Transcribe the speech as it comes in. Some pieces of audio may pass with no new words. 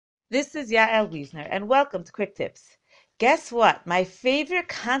This is Yael Wiesner, and welcome to Quick Tips. Guess what? My favorite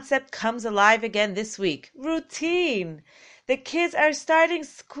concept comes alive again this week. Routine. The kids are starting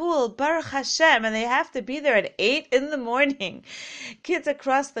school, Baruch Hashem, and they have to be there at 8 in the morning. Kids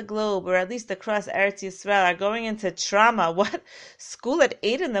across the globe, or at least across Eretz Yisrael, are going into trauma. What? School at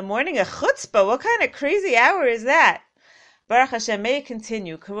 8 in the morning? A chutzpah? What kind of crazy hour is that? Baruch Hashem, may it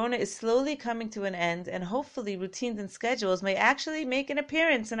continue. Corona is slowly coming to an end, and hopefully routines and schedules may actually make an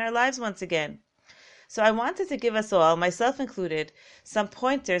appearance in our lives once again. So I wanted to give us all, myself included, some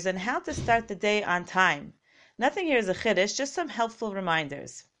pointers on how to start the day on time. Nothing here is a chiddush, just some helpful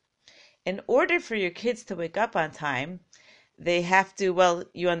reminders. In order for your kids to wake up on time, they have to,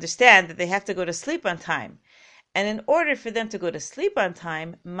 you understand that they have to go to sleep on time. And in order for them to go to sleep on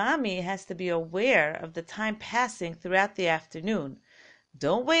time, mommy has to be aware of the time passing throughout the afternoon.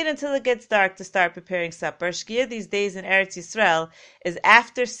 Don't wait until it gets dark to start preparing supper. Shkia these days in Eretz Yisrael is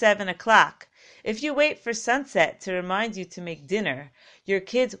after 7 o'clock. If you wait for sunset to remind you to make dinner, your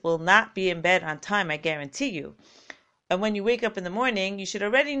kids will not be in bed on time, I guarantee you. And when you wake up in the morning, you should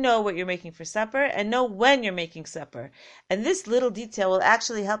already know what you're making for supper and know when you're making supper. And this little detail will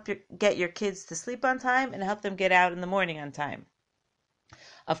actually help get your kids to sleep on time and help them get out in the morning on time.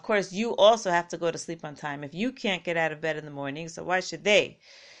 Of course, you also have to go to sleep on time. If you can't get out of bed in the morning, so why should they?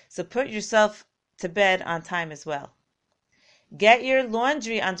 So put yourself to bed on time as well. Get your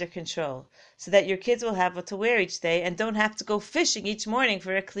laundry under control so that your kids will have what to wear each day and don't have to go fishing each morning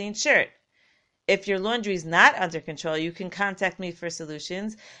for a clean shirt. If your laundry is not under control, you can contact me for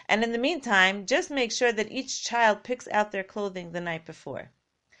solutions. And in the meantime, just make sure that each child picks out their clothing the night before.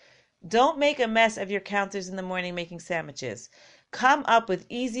 Don't make a mess of your counters in the morning making sandwiches. Come up with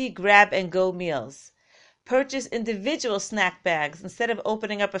easy grab-and-go meals. Purchase individual snack bags instead of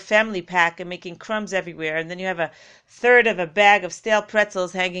opening up a family pack and making crumbs everywhere, and then you have a third of a bag of stale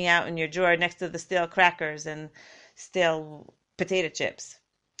pretzels hanging out in your drawer next to the stale crackers and stale potato chips.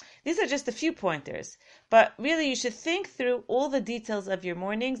 These are just a few pointers, but really you should think through all the details of your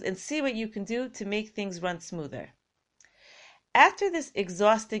mornings and see what you can do to make things run smoother. After this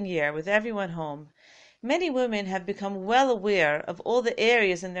exhausting year with everyone home, many women have become well aware of all the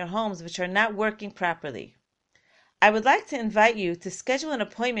areas in their homes which are not working properly. I would like to invite you to schedule an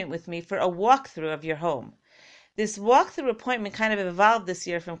appointment with me for a walkthrough of your home. This walkthrough appointment kind of evolved this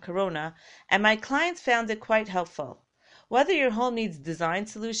year from Corona, and my clients found it quite helpful. Whether your home needs design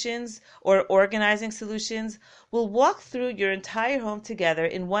solutions or organizing solutions, we'll walk through your entire home together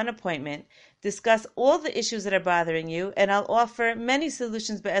in one appointment, discuss all the issues that are bothering you, and I'll offer many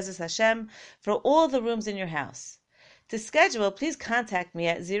solutions be'ezus Hashem for all the rooms in your house. To schedule, please contact me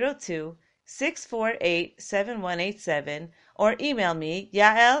at 02-648-7187 or email me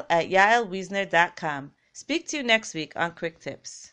yael@yaelwiesner.com. Speak to you next week on Quick Tips.